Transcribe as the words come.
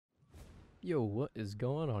Yo, what is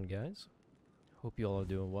going on, guys? Hope you all are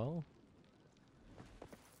doing well.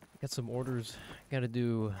 Got some orders. Gotta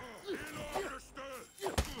do...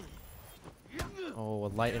 Oh, a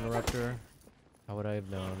light interrupter. How would I have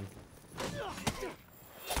known?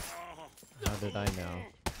 How did I know?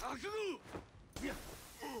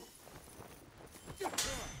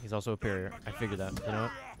 He's also a parrier. I figured that. You know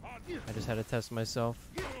what? I just had to test myself.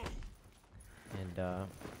 And,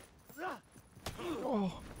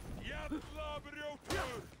 oh!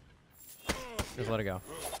 Just let it go.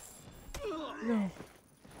 No!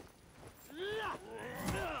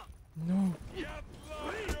 No!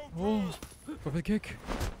 Oh! For the kick!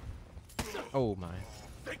 Oh my.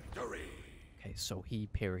 Victory! Okay, so he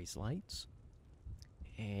parries lights.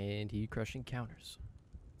 And he crushing counters.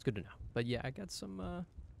 It's good to know. But yeah, I got some,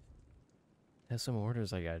 has some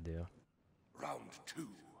orders I gotta do. Round 2.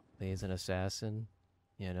 Play as an assassin.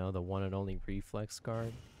 You know, the one and only reflex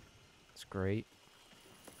card. It's great.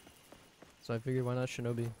 So I figured, why not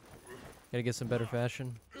Shinobi? Gotta get some better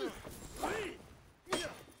fashion.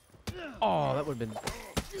 Oh, that would have been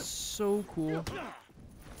so cool.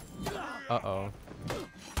 Uh-oh.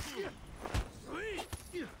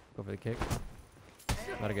 Go for the kick.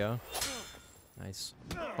 Let it go. Nice.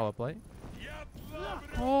 Follow play.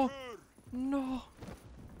 Oh, no.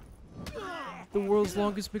 The world's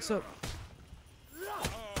longest mix-up.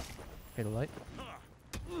 Okay, the light.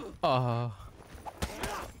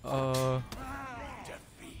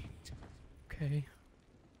 Defeat. Okay.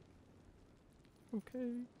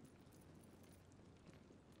 Okay.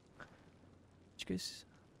 Did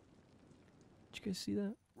you guys see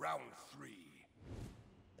that? Round 3.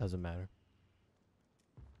 Doesn't matter.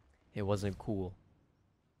 It wasn't cool.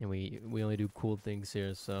 And we only do cool things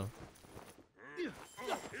here, so.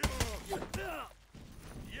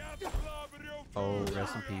 Oh,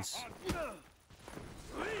 rest in peace.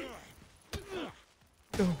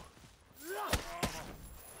 Go.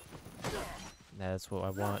 That's what I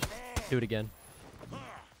want. Do it again.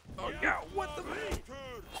 Oh yeah, what the?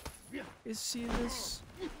 Is see this?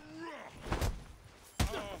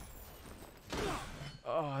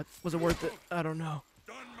 Oh, was it worth it? I don't know.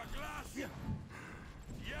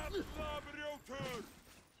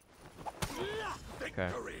 Okay.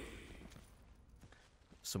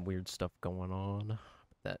 Some weird stuff going on.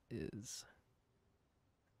 That is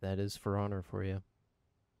ForHonor for you.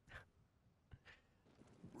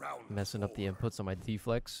 Messing up the inputs on my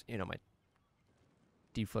deflex. You know, my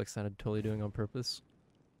deflex that I'm totally doing on purpose.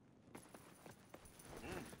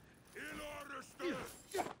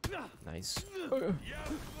 Nice.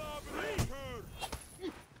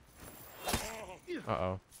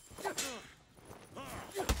 Uh-oh.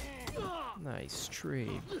 Nice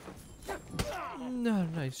trade. No,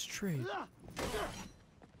 nice trade.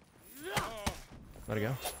 Let it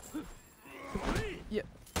go. Yeah,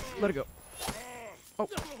 let it go. Oh.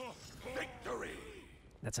 Victory.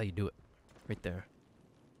 That's how you do it. Right there.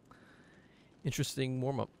 Interesting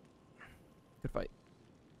warm-up. Good fight.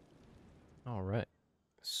 Alright.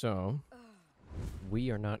 So, we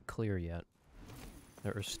are not clear yet.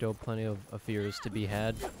 There are still plenty of fears to be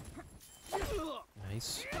had.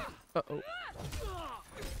 Nice. Uh-oh.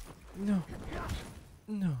 No.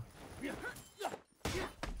 No.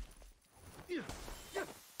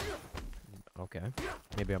 Okay.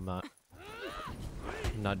 Maybe I'm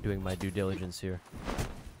not doing my due diligence here.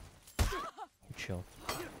 Chill.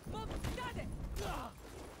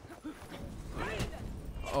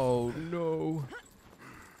 Oh no.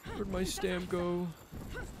 Where'd my stam go?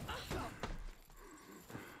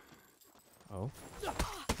 Oh.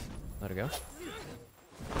 Let it go.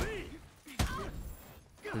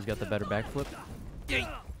 Who's got the better backflip? Yay!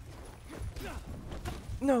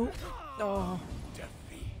 No! Oh.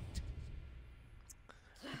 Defeat.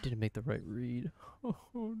 I didn't make the right read.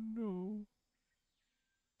 Oh no.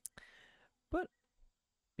 But,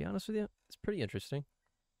 to be honest with you, it's pretty interesting.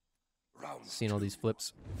 Round Seeing all these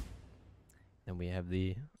flips. Then we have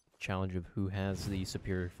the challenge of who has the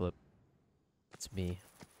superior flip. It's me.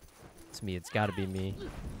 It's me. It's gotta be me.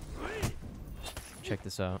 Check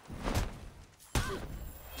this out.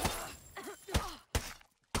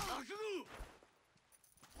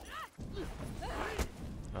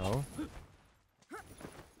 Oh.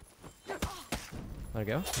 Let it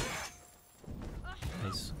go.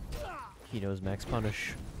 Nice. He knows max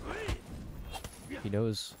punish. He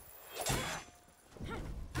knows.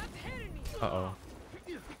 Uh-oh.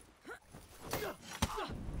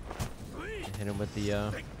 Hit him with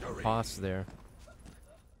the riposte there.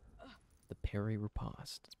 The parry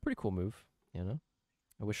riposte. It's a pretty cool move, you know?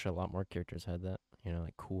 I wish a lot more characters had that. You know,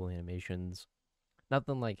 like cool animations.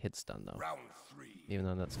 Nothing like hit stun though. Round 3. Even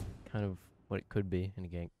though that's kind of what it could be in a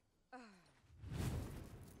gank.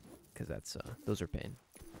 Because that's, those are pain.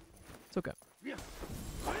 It's okay.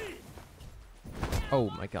 Oh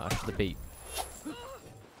my gosh, the bait.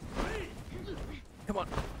 Come on.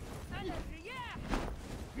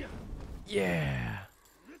 Yeah!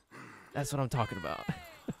 That's what I'm talking about.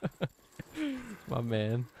 My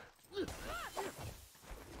man.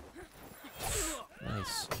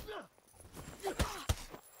 Nice.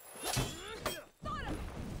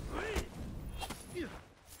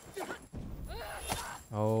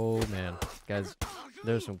 Oh man. Guys,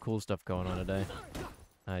 there's some cool stuff going on today.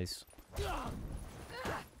 Nice.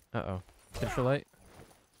 Uh-oh. Control light?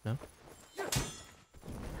 No?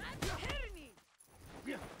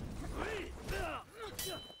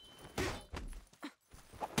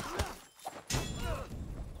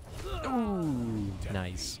 Ooh,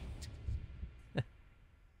 nice.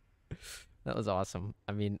 That was awesome.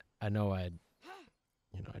 I mean, I know I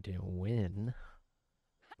didn't win,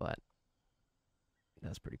 but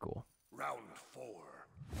that's pretty cool. Round 4.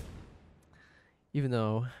 Even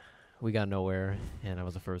though we got nowhere, and I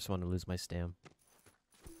was the first one to lose my stam.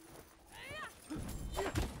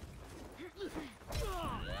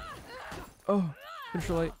 Oh,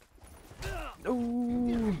 control light.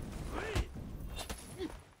 Ooh.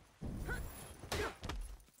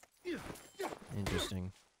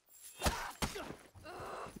 Interesting.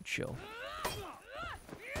 Chill.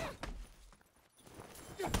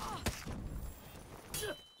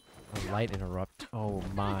 A light interrupt. Oh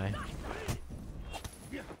my.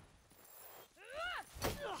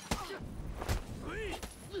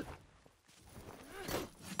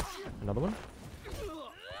 Another one?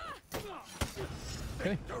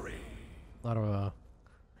 Okay. A lot of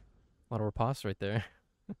riposte right there.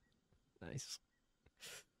 Nice.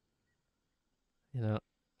 You know,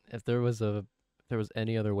 if there was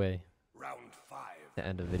any other way Round 5. to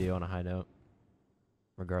end a video on a high note,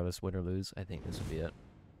 regardless win or lose, I think this would be it.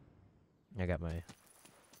 I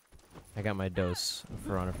got my dose of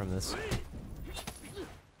ForHonor from this.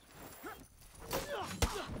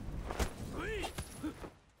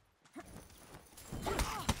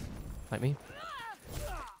 Fight me.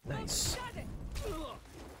 Nice.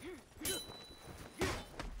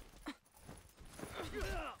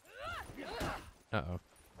 Uh-oh.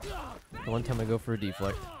 The one time I go for a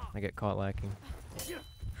deflect, I get caught lacking.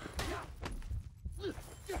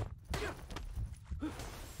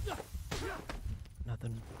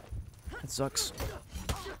 Nothing. It sucks.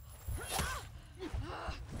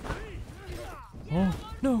 Oh,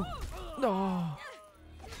 no! No!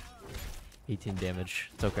 18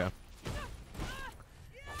 damage. It's okay.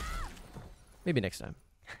 Maybe next time.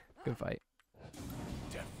 Good fight.